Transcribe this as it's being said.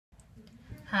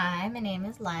Hi, my name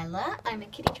is Lila. I'm a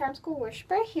Kitty Charm School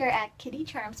worshiper here at Kitty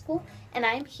Charm School, and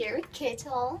I'm here with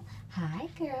Kittel. Hi,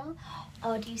 girl.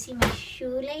 Oh, do you see my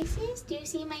shoelaces? Do you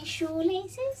see my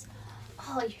shoelaces?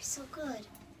 Oh, you're so good.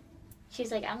 She's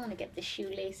like, I want to get the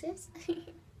shoelaces. Here,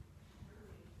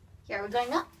 we're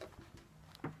going up.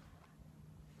 Oh,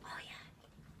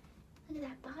 yeah. Look at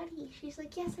that body. She's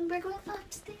like, yes, and we're going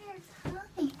upstairs.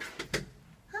 Hi.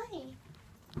 Hi.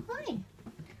 Hi.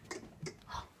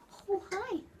 Oh,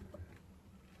 hi.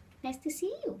 Nice to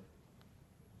see you.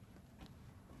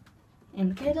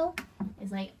 And Kittel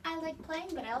is like, I like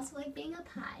playing, but I also like being up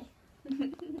high.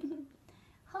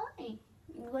 Hi.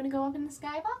 You want to go up in the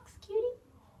skybox, cutie?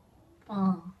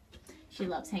 Oh, she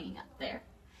loves hanging up there.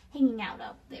 Hanging out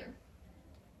up there.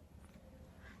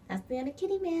 That's the other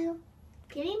kitty meow.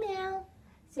 Kitty meow.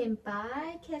 Say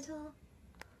bye, Kittel.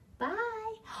 Bye.